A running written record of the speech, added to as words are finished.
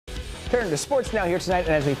Turning to sports now here tonight, and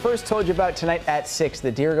as we first told you about tonight at 6,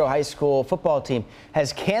 the Dirigo High School football team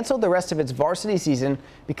has canceled the rest of its varsity season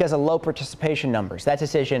because of low participation numbers. That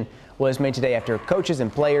decision was made today after coaches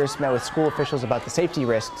and players met with school officials about the safety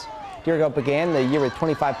risks. Dirigo began the year with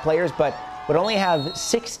 25 players, but would only have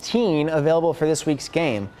 16 available for this week's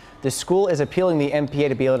game. The school is appealing the MPA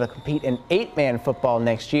to be able to compete in 8-man football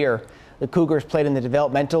next year. The Cougars played in the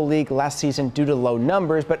developmental league last season due to low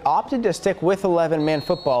numbers, but opted to stick with 11-man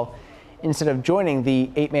football instead of joining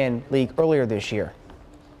the 8-man league earlier this year.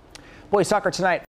 Boys soccer tonight.